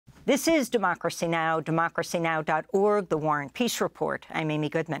This is Democracy Now!, democracynow.org, The War and Peace Report. I'm Amy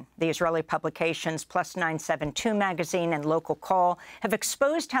Goodman. The Israeli publications Plus 972 magazine and Local Call have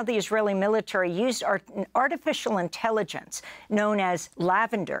exposed how the Israeli military used artificial intelligence, known as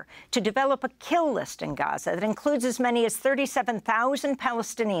Lavender, to develop a kill list in Gaza that includes as many as 37,000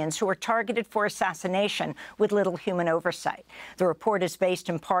 Palestinians who are targeted for assassination with little human oversight. The report is based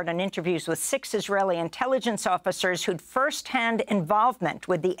in part on interviews with 6 Israeli intelligence officers who'd first-hand involvement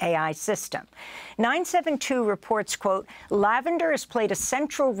with the AI system. 972 reports, quote, Lavender has played a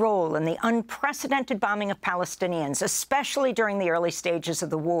central role in the unprecedented bombing of Palestinians, especially during the early stages of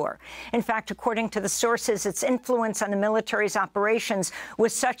the war. In fact, according to the sources, its influence on the military's operations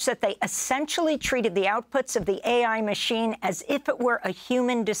was such that they essentially treated the outputs of the AI machine as if it were a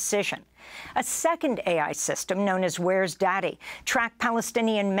human decision. A second AI system, known as Where's Daddy, tracked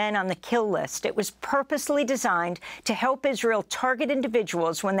Palestinian men on the kill list. It was purposely designed to help Israel target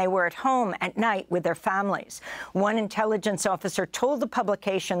individuals when they were at home at night with their families. One intelligence officer told the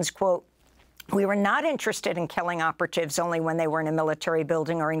publications, quote, we were not interested in killing operatives only when they were in a military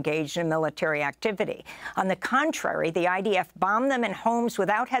building or engaged in military activity. On the contrary, the IDF bombed them in homes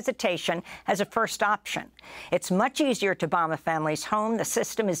without hesitation as a first option. It's much easier to bomb a family's home. The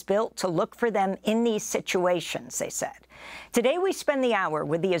system is built to look for them in these situations, they said. Today, we spend the hour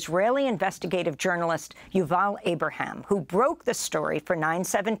with the Israeli investigative journalist Yuval Abraham, who broke the story for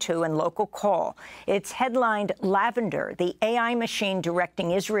 972 and Local Call. It's headlined Lavender, the AI machine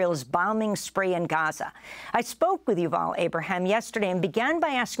directing Israel's bombing spree in Gaza. I spoke with Yuval Abraham yesterday and began by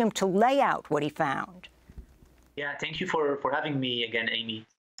asking him to lay out what he found. Yeah, thank you for having me again, Amy.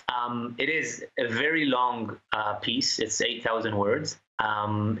 It is a very long piece. It's 8,000 words.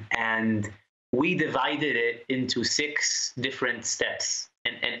 And we divided it into 6 different steps,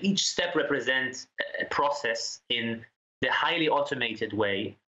 and each step represents a process in the highly automated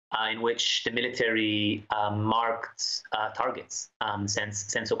way in which the military marked targets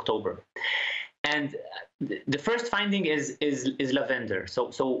since October. And the first finding is Lavender.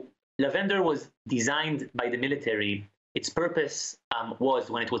 So Lavender was designed by the military. Its purpose was,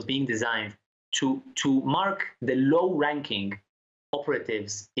 when it was being designed, to mark the low-ranking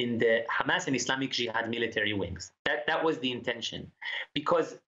operatives in the Hamas and Islamic Jihad military wings. That was the intention,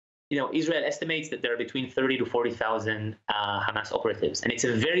 because Israel estimates that there are between 30 to 40,000 Hamas operatives, and it's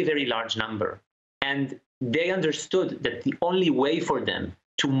a very, very large number. And they understood that the only way for them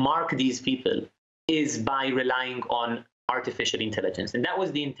to mark these people is by relying on artificial intelligence, and that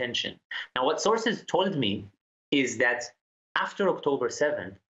was the intention. Now, what sources told me is that after October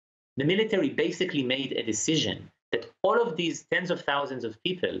 7th, the military basically made a decision that all of these tens of thousands of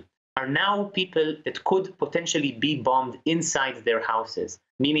people are now people that could potentially be bombed inside their houses,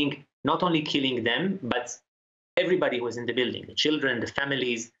 meaning not only killing them, but everybody who was in the building, the children, the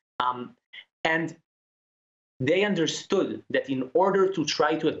families. And they understood that in order to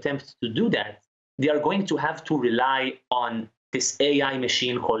try to attempt to do that, they are going to have to rely on this AI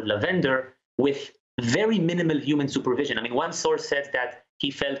machine called Lavender with very minimal human supervision. I mean, one source said that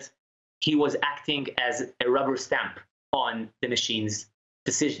he felt he was acting as a rubber stamp on the machine's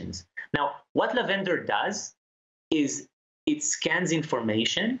decisions. Now, what Lavender does is it scans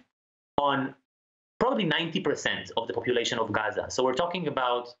information on probably 90% of the population of Gaza. So we're talking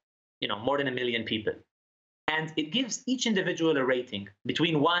about, more than 1 million people. And it gives each individual a rating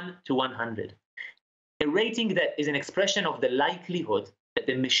between 1 to 100. A rating that is an expression of the likelihood that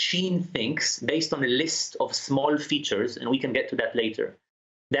the machine thinks, based on a list of small features, and we can get to that later,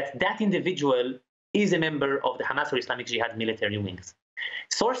 that individual is a member of the Hamas or Islamic Jihad military wings.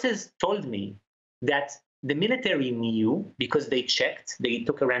 Sources told me that the military knew, because they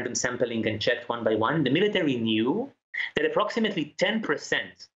took a random sampling and checked one by one, the military knew that approximately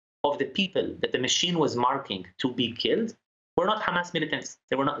 10% of the people that the machine was marking to be killed were not Hamas militants.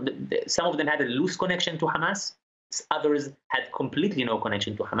 They were not. Some of them had a loose connection to Hamas. Others had completely no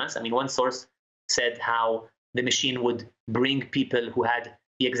connection to Hamas. I mean, one source said how the machine would bring people who had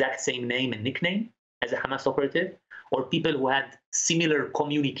the exact same name and nickname as a Hamas operative, or people who had similar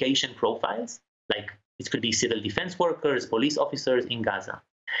communication profiles, like it could be civil defense workers, police officers in Gaza.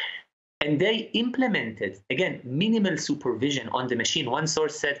 And they implemented, again, minimal supervision on the machine. One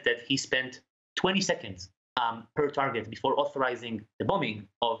source said that he spent 20 seconds per target before authorizing the bombing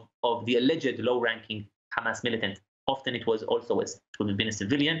of the alleged low-ranking Hamas militant. Often it was also, it would have been a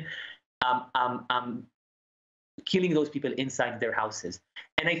civilian, killing those people inside their houses.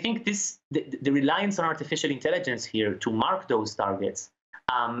 And I think the reliance on artificial intelligence here to mark those targets,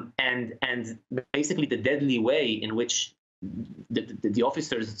 and basically the deadly way in which the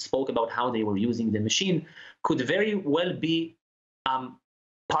officers spoke about how they were using the machine, could very well be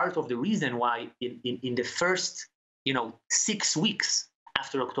part of the reason why in the first 6 weeks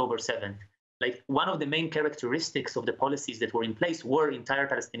after October 7th, like one of the main characteristics of the policies that were in place were entire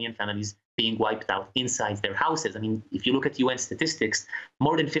Palestinian families being wiped out inside their houses. I mean, if you look at UN statistics,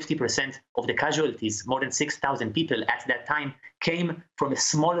 more than 50% of the casualties, more than 6,000 people at that time, came from a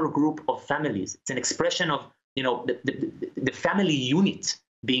smaller group of families. It's an expression of the family unit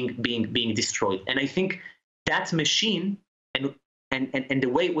being destroyed. And I think that machine and the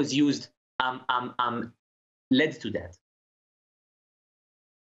way it was used led to that.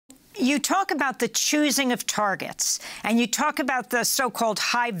 You talk about the choosing of targets, and you talk about the so-called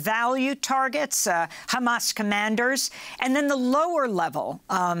high-value targets, Hamas commanders, and then the lower-level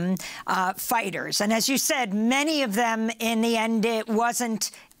fighters. And as you said, many of them, in the end, it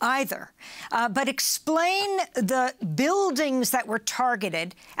wasn't either. But explain the buildings that were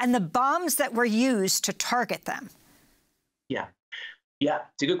targeted and the bombs that were used to target them. Yeah,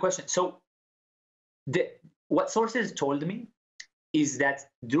 it's a good question. So what sources told me is that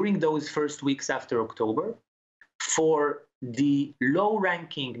during those first weeks after October, for the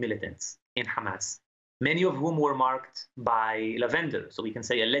low-ranking militants in Hamas, many of whom were marked by Lavender, so we can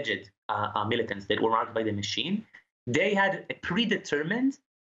say alleged militants that were marked by the machine, they had a predetermined,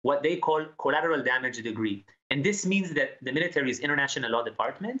 what they call collateral damage degree. And this means that the military's international law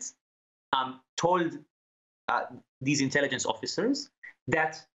departments told these intelligence officers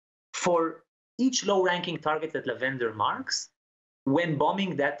that for each low-ranking target that Lavender marks, when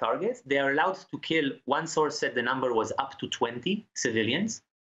bombing that target, they are allowed to kill, one source said the number was up to 20 civilians.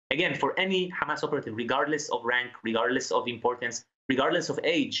 Again, for any Hamas operative, regardless of rank, regardless of importance, regardless of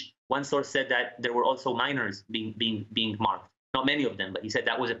age, one source said that there were also minors being marked. Not many of them, but he said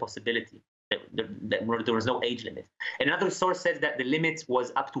that was a possibility. There was no age limit. And another source said that the limit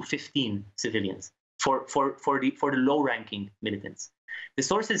was up to 15 civilians for the low-ranking militants. The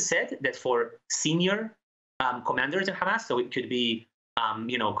sources said that for senior commanders in Hamas, so it could be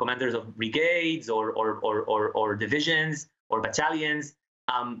commanders of brigades or divisions or battalions,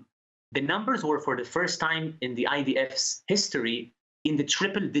 the numbers were for the first time in the IDF's history in the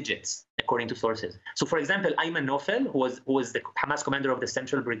triple digits, according to sources. So, for example, Ayman Nofel, who was the Hamas commander of the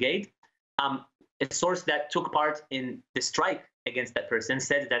Central Brigade, a source that took part in the strike against that person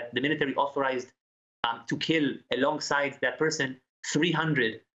said that the military authorized to kill alongside that person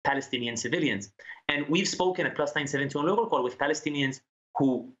 300 Palestinian civilians. And we've spoken at Plus 972 on local call with Palestinians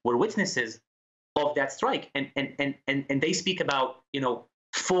who were witnesses of that strike, and they speak about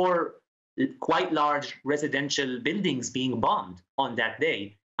 4 quite large residential buildings being bombed on that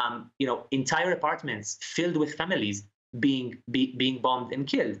day. Entire apartments filled with families being bombed and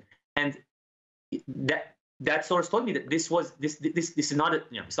killed. And that source told me that this is not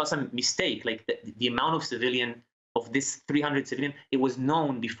it's not some mistake. Like the amount of this 300 civilian, it was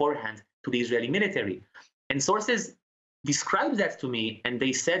known beforehand to the Israeli military. And sources described that to me, and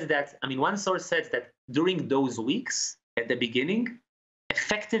they said that, one source said that during those weeks at the beginning,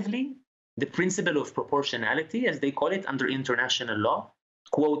 effectively, the principle of proportionality, as they call it under international law,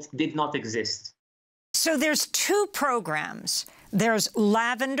 quote, did not exist. So there's 2 programs. There's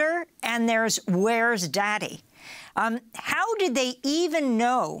Lavender and there's Where's Daddy? How did they even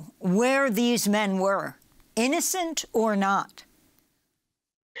know where these men were, innocent or not?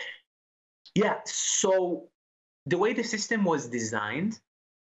 Yeah, so the way the system was designed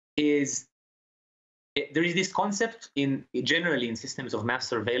is there is this concept generally in systems of mass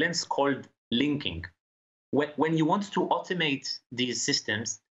surveillance called linking. When you want to automate these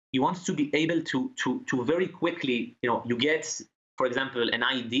systems, you want to be able to very quickly, you get, for example, an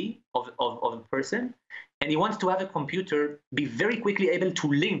ID of a person, and you want to have a computer be very quickly able to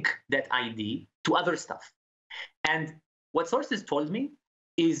link that ID to other stuff. And what sources told me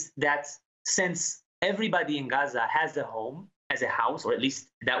is that since everybody in Gaza has a home, has a house, or at least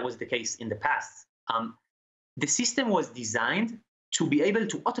that was the case in the past, the system was designed to be able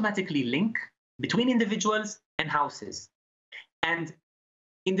to automatically link between individuals and houses. And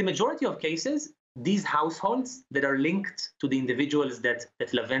in the majority of cases, these households that are linked to the individuals that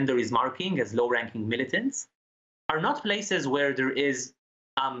Lavender is marking as low-ranking militants are not places where there is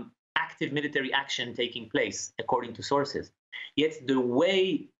active military action taking place, according to sources. Yet the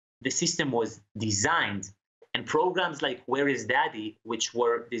way the system was designed, and programs like Where is Daddy, which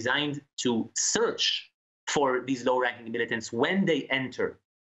were designed to search for these low-ranking militants when they enter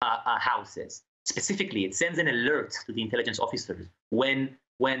houses. Specifically, it sends an alert to the intelligence officers when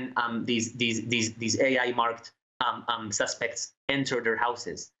these AI-marked suspects enter their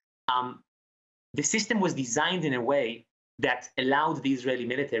houses. The system was designed in a way that allowed the Israeli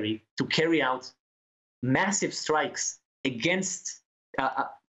military to carry out massive strikes against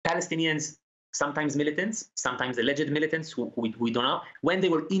Palestinians, sometimes militants, sometimes alleged militants, who we don't know, when they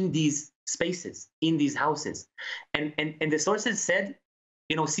were in these spaces, in these houses. And the sources said,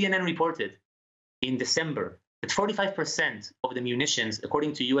 CNN reported in December that 45% of the munitions,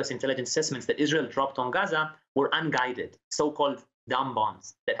 according to US intelligence assessments, that Israel dropped on Gaza were unguided, so-called dumb bombs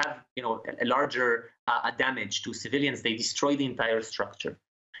that have, a larger damage to civilians. They destroy the entire structure.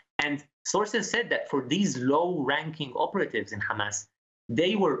 And sources said that for these low-ranking operatives in Hamas,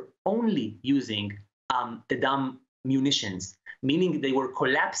 they were only using the dumb munitions, meaning they were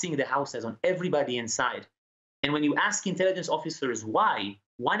collapsing the houses on everybody inside. And when you ask intelligence officers why,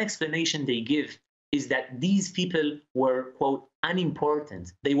 one explanation they give is that these people were, quote, unimportant.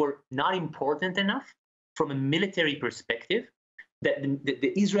 They were not important enough from a military perspective that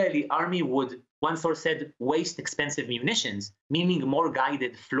the Israeli army would, one source said, waste expensive munitions, meaning more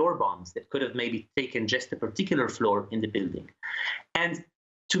guided floor bombs that could have maybe taken just a particular floor in the building. And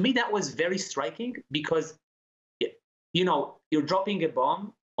to me, that was very striking because, you're dropping a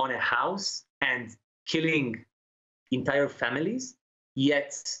bomb on a house and killing entire families,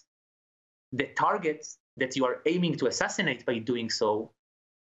 yet the target that you are aiming to assassinate by doing so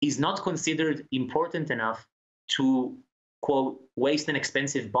is not considered important enough to, quote, waste an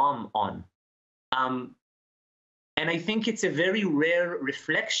expensive bomb on. And I think it's a very rare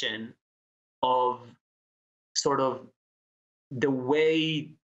reflection of sort of the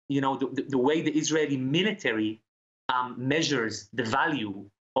way, the way the Israeli military measures the value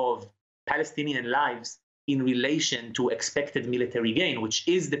of Palestinian lives in relation to expected military gain, which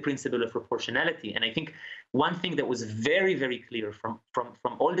is the principle of proportionality. And I think one thing that was very, very clear from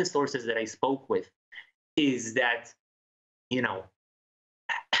all the sources that I spoke with is that,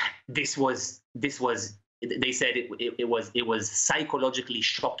 this was they said it was psychologically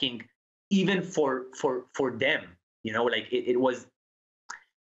shocking even for them,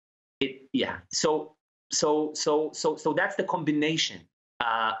 so that's the combination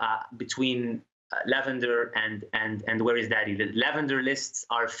between Lavender and Where is Daddy. The Lavender lists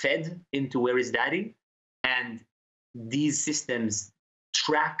are fed into Where is Daddy, and these systems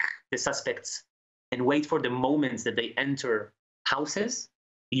track the suspects and wait for the moments that they enter houses,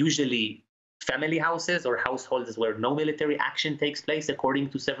 usually family houses or households where no military action takes place, according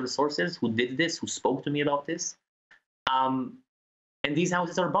to several sources who did this, who spoke to me about this. And these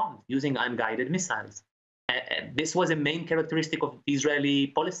houses are bombed using unguided missiles. This was a main characteristic of the Israeli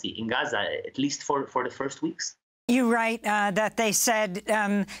policy in Gaza, at least for the first weeks. You write that they said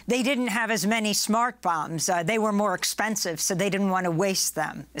they didn't have as many smart bombs. They were more expensive, so they didn't want to waste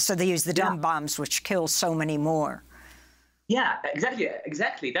them. So they used the dumb bombs, which kill so many more. Yeah,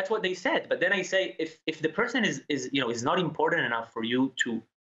 exactly. That's what they said. But then I say, if the person is not important enough for you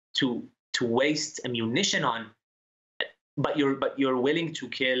to waste ammunition on, but you're willing to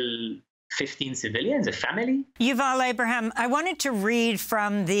kill 15 civilians, a family? Yuval Abraham, I wanted to read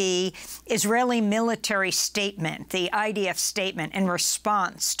from the Israeli military statement, the IDF statement, in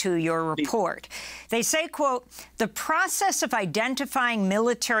response to your report. They say, quote, "The process of identifying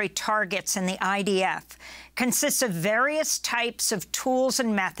military targets in the IDF consists of various types of tools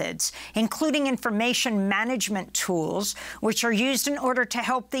and methods, including information management tools, which are used in order to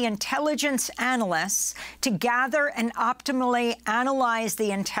help the intelligence analysts to gather and optimally analyze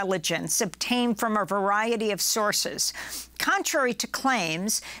the intelligence obtained from a variety of sources. Contrary to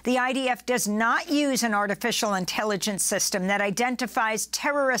claims, the IDF does not use an artificial intelligence system that identifies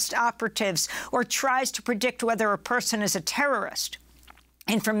terrorist operatives or tries to predict whether a person is a terrorist.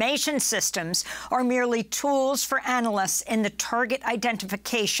 Information systems are merely tools for analysts in the target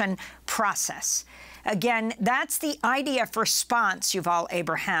identification process." Again, that's the IDF response, Yuval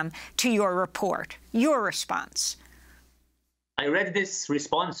Abraham, to your report. Your response. I read this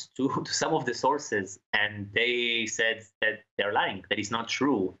response to some of the sources, and they said that they're lying, that it's not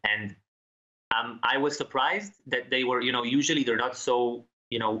true. And I was surprised that they were, usually they're not so,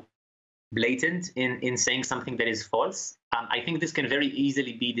 blatant in saying something that is false. I think this can very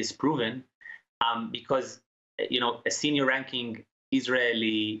easily be disproven because, a senior ranking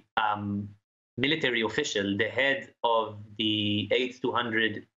Israeli military official, the head of the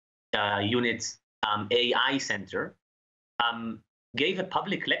 8200 unit AI center, gave a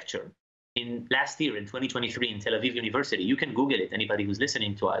public lecture last year in 2023 in Tel Aviv University. You can Google it, anybody who's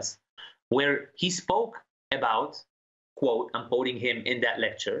listening to us, where he spoke about, quote, I'm quoting him in that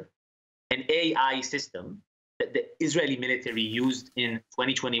lecture, an AI system that the Israeli military used in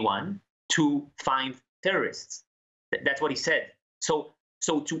 2021 to find terrorists. That's what he said. So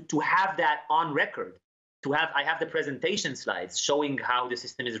to have that on record, I have the presentation slides showing how the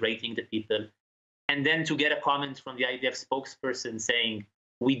system is rating the people, and then to get a comment from the IDF spokesperson saying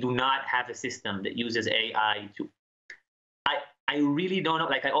we do not have a system that uses AI to. I really don't know.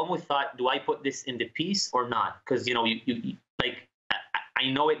 Like, I almost thought, do I put this in the piece or not? Because, you know, you like, I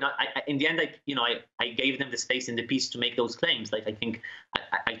know it not. In the end, I gave them the space in the piece to make those claims. Like, I think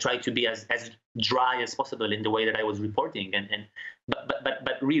I tried to be as dry as possible in the way that I was reporting.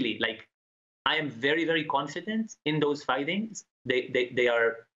 But really, like, I am very, very confident in those findings. They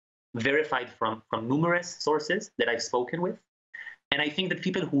are verified from numerous sources that I've spoken with. And I think that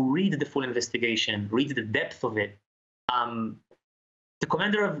people who read the full investigation, read the depth of it, the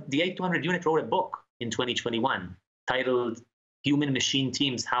commander of the 8200 unit wrote a book in 2021 titled Human Machine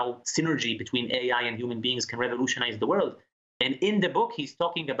Teams, How Synergy Between AI and Human Beings Can Revolutionize the World. And in the book, he's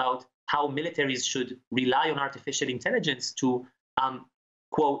talking about how militaries should rely on artificial intelligence to,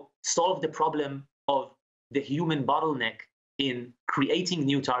 quote, solve the problem of the human bottleneck in creating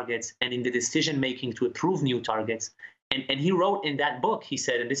new targets and in the decision-making to approve new targets. And he wrote in that book, he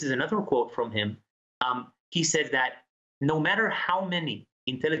said, and this is another quote from him, he said that no matter how many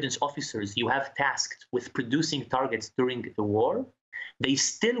intelligence officers you have tasked with producing targets during the war, they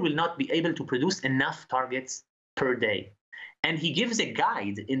still will not be able to produce enough targets per day. And he gives a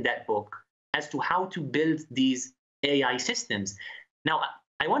guide in that book as to how to build these AI systems. Now,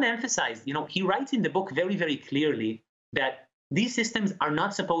 I want to emphasize, you know, he writes in the book very, very clearly that these systems are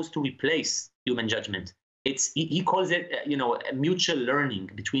not supposed to replace human judgment. He calls it, you know, a mutual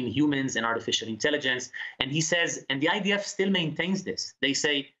learning between humans and artificial intelligence. And he says, and the IDF still maintains this. They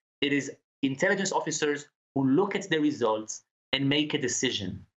say it is intelligence officers who look at the results and make a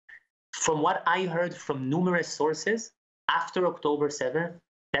decision. From what I heard from numerous sources, after October 7th,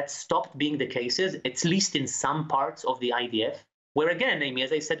 that stopped being the cases, at least in some parts of the IDF, where again, Amy,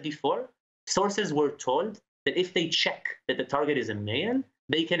 as I said before, sources were told that if they check that the target is a male,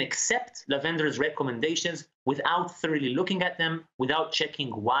 they can accept Lavender's recommendations without thoroughly looking at them, without checking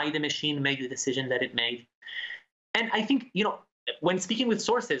why the machine made the decision that it made. And I think, you know, when speaking with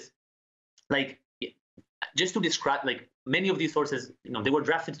sources, like, just to describe, like, many of these sources, you know, they were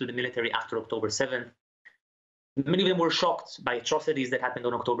drafted to the military after October 7th. Many of them were shocked by atrocities that happened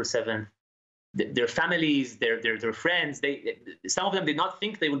on October 7th. Their families, their friends, some of them did not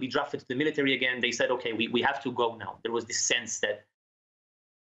think they would be drafted to the military again. They said, okay, we have to go now. There was this sense that.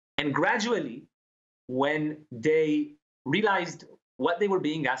 And gradually, when they realized what they were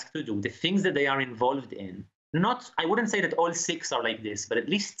being asked to do, the things that they are involved in, I wouldn't say that all 6 are like this, but at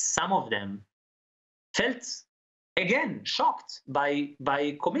least some of them felt, again, shocked by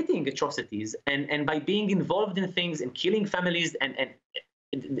committing atrocities and by being involved in things and killing families, and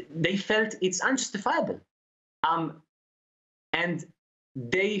they felt it's unjustifiable. And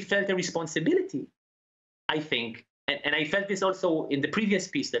they felt a responsibility, I think. And I felt this also in the previous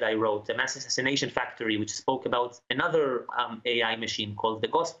piece that I wrote, The Mass Assassination Factory, which spoke about another AI machine called the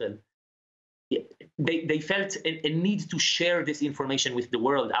Gospel. They felt a need to share this information with the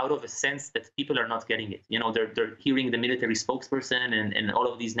world out of a sense that people are not getting it. You know, they're hearing the military spokesperson and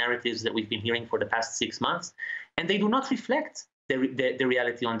all of these narratives that we've been hearing for the past 6 months, and they do not reflect the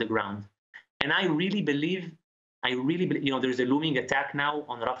reality on the ground. And I really believe, you know, there's a looming attack now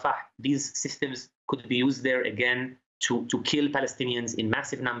on Rafah. These systems could be used there again to kill Palestinians in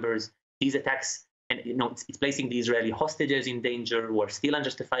massive numbers. These attacks, and you know, it's placing the Israeli hostages in danger who are still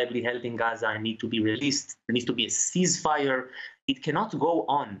unjustifiably held in Gaza and need to be released. There needs to be a ceasefire. It cannot go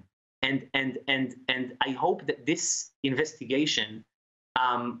on. And I hope that this investigation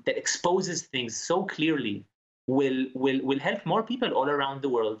that exposes things so clearly will help more people all around the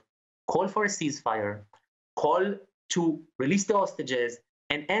world call for a ceasefire, call to release the hostages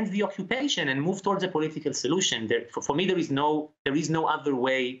and end the occupation and move towards a political solution. For me, there is no other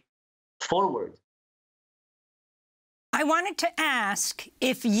way forward. I wanted to ask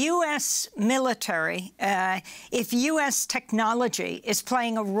if U.S. military, if U.S. technology is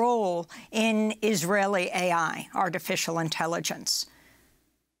playing a role in Israeli AI, artificial intelligence.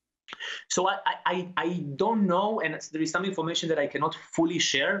 So I don't know, and there is some information that I cannot fully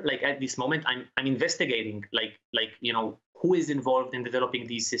share. Like at this moment, I'm investigating, like you know, who is involved in developing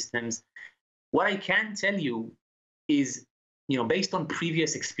these systems. What I can tell you is, you know, based on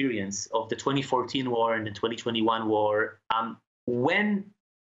previous experience of the 2014 war and the 2021 war, when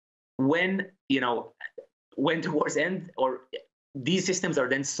the wars end, or these systems are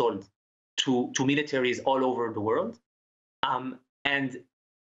then sold to militaries all over the world, and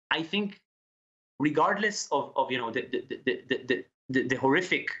I think, regardless of you know the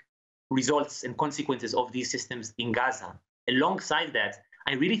horrific results and consequences of these systems in Gaza, alongside that,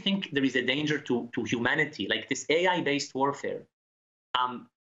 I really think there is a danger to humanity. Like this AI-based warfare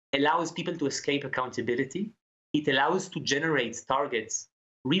allows people to escape accountability. It allows to generate targets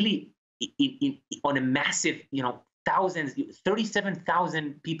really on a massive, thousands,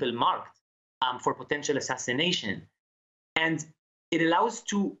 37,000 people marked for potential assassination. And it allows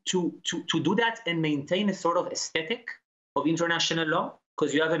to do that and maintain a sort of aesthetic of international law,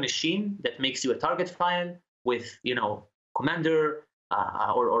 because you have a machine that makes you a target file with, commander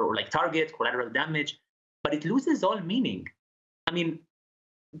or like target, collateral damage, but it loses all meaning. I mean,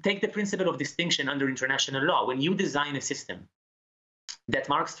 take the principle of distinction under international law. When you design a system that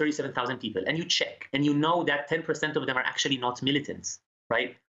marks 37,000 people and you check and you know that 10% of them are actually not militants,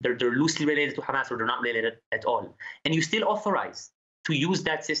 right? They're loosely related to Hamas or they're not related at all. And you still authorize to use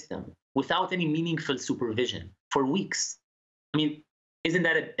that system without any meaningful supervision for weeks. I mean, isn't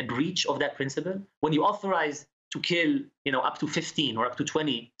that a breach of that principle? When you authorize to kill, up to 15 or up to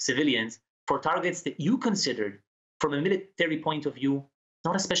 20 civilians for targets that you considered from a military point of view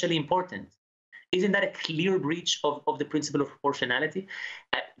not especially important, isn't that a clear breach of the principle of proportionality?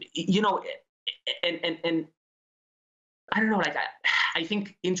 And I don't know, like I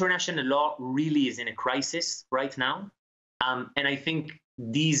think international law really is in a crisis right now. And I think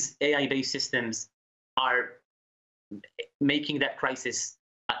these AI-based systems are making that crisis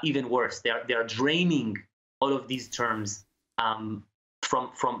even worse. They are draining all of these terms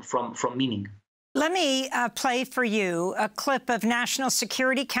from meaning. Let me play for you a clip of National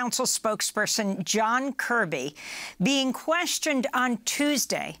Security Council spokesperson John Kirby being questioned on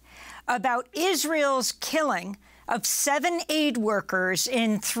Tuesday about Israel's killing of 7 aid workers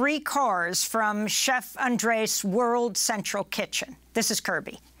in 3 cars from Chef Andres World Central Kitchen. This is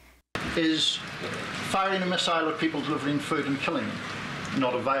Kirby. Is firing a missile at people delivering food and killing them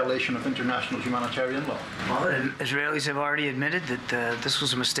not a violation of international humanitarian law? Well, the Israelis have already admitted that this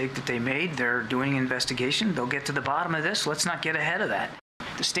was a mistake that they made. They're doing an investigation. They'll get to the bottom of this. Let's not get ahead of that.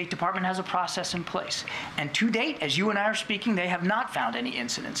 The State Department has a process in place. And to date, as you and I are speaking, they have not found any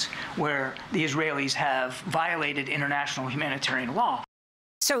incidents where the Israelis have violated international humanitarian law.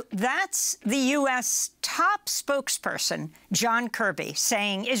 So that's the U.S. top spokesperson, John Kirby,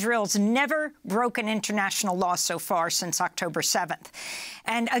 saying Israel's never broken international law so far since October 7th.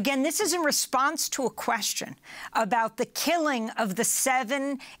 And again, this is in response to a question about the killing of the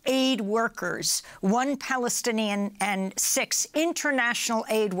 7 aid workers, 1 Palestinian and 6 international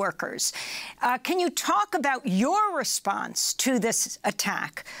aid workers. Can you talk about your response to this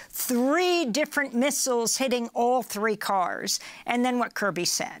attack? 3 different missiles hitting all 3 cars, and then what Kirby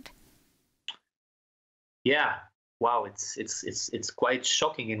said. Yeah, wow, it's quite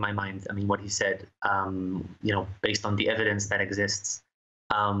shocking in my mind. I mean, what he said, based on the evidence that exists.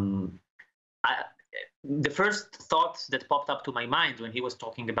 The first thought that popped up to my mind when he was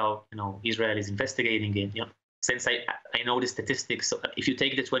talking about, Israel is investigating it, since I know the statistics. So if you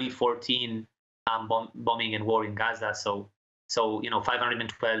take the 2014 bombing and war in Gaza, so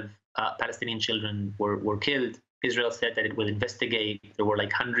 512 Palestinian children were killed. Israel said that it will investigate. There were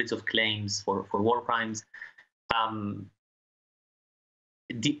like hundreds of claims for war crimes.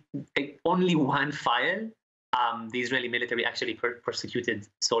 Only one file the Israeli military actually persecuted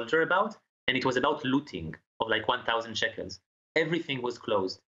soldier about, and it was about looting of like 1,000 shekels. Everything was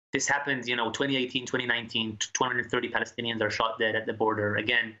closed. This happened, 2018, 2019, 230 Palestinians are shot dead at the border.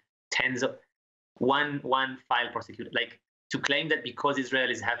 Again, tens of one file prosecuted. Like, to claim that because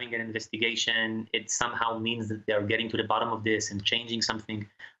Israel is having an investigation, it somehow means that they're getting to the bottom of this and changing something.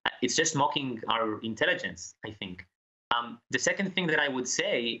 It's just mocking our intelligence, I think. The second thing that I would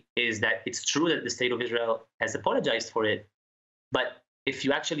say is that it's true that the state of Israel has apologized for it. But if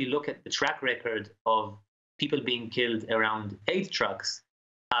you actually look at the track record of people being killed around aid trucks,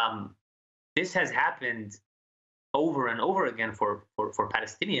 this has happened over and over again for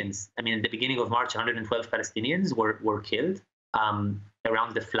Palestinians. I mean, at the beginning of March, 112 Palestinians were killed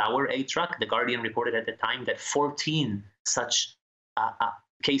around the flour aid truck. The Guardian reported at the time that 14 such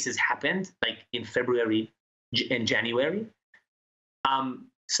cases happened, like in February and January.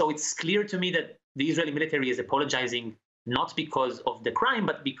 So it's clear to me that the Israeli military is apologizing not because of the crime,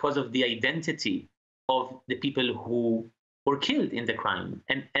 but because of the identity of the people who were killed in the crime.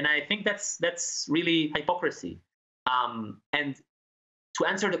 And I think that's really hypocrisy. And to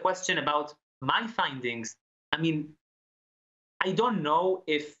answer the question about my findings, I mean, I don't know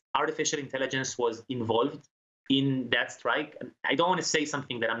if artificial intelligence was involved in that strike. I don't want to say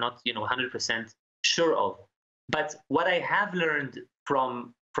something that I'm not, 100% sure of. But what I have learned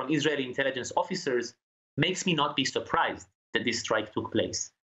from Israeli intelligence officers makes me not be surprised that this strike took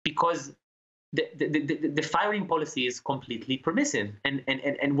place, because the firing policy is completely permissive,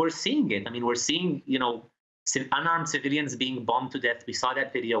 and we're seeing it. I mean, we're seeing, unarmed civilians being bombed to death. We saw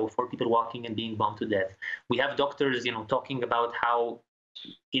that video of 4 people walking and being bombed to death. We have doctors, talking about how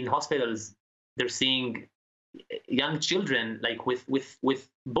in hospitals, they're seeing young children like with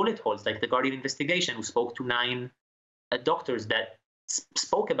bullet holes, like the Guardian investigation, who spoke to 9 doctors that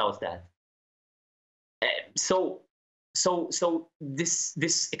spoke about that. So this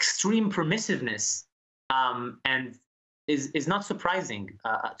extreme permissiveness and is not surprising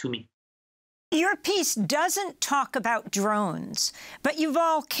to me. Your piece doesn't talk about drones, but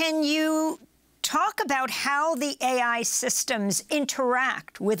Yuval, can you talk about how the AI systems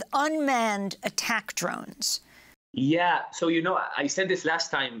interact with unmanned attack drones? Yeah, so I said this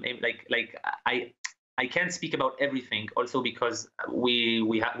last time. I can't speak about everything, also because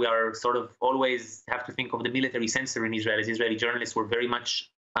we are sort of always have to think of the military censor in Israel. As Israeli journalists, we're very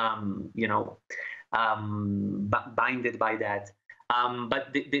much binded by that.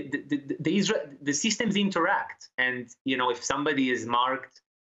 But the systems interact, and if somebody is marked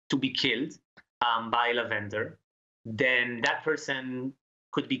to be killed by Lavender, then that person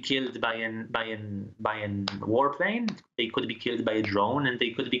could be killed by an warplane. They could be killed by a drone, and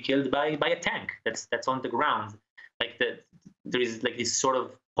they could be killed by a tank that's on the ground. There is like this sort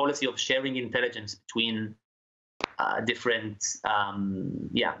of policy of sharing intelligence between different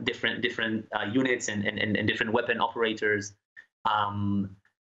units and different weapon operators. I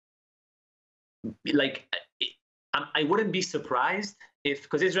wouldn't be surprised if,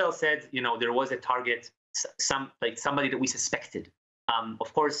 because Israel said, there was a target, somebody that we suspected.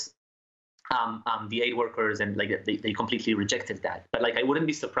 Of course, the aid workers and they completely rejected that. But I wouldn't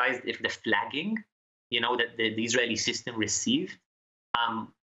be surprised if the flagging, that the Israeli system received,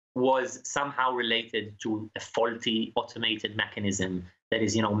 was somehow related to a faulty automated mechanism that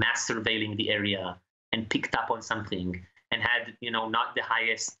is, mass surveilling the area and picked up on something and had, not the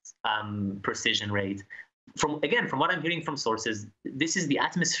highest precision rate. From what I'm hearing from sources, this is the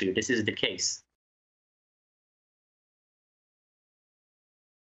atmosphere. This is the case.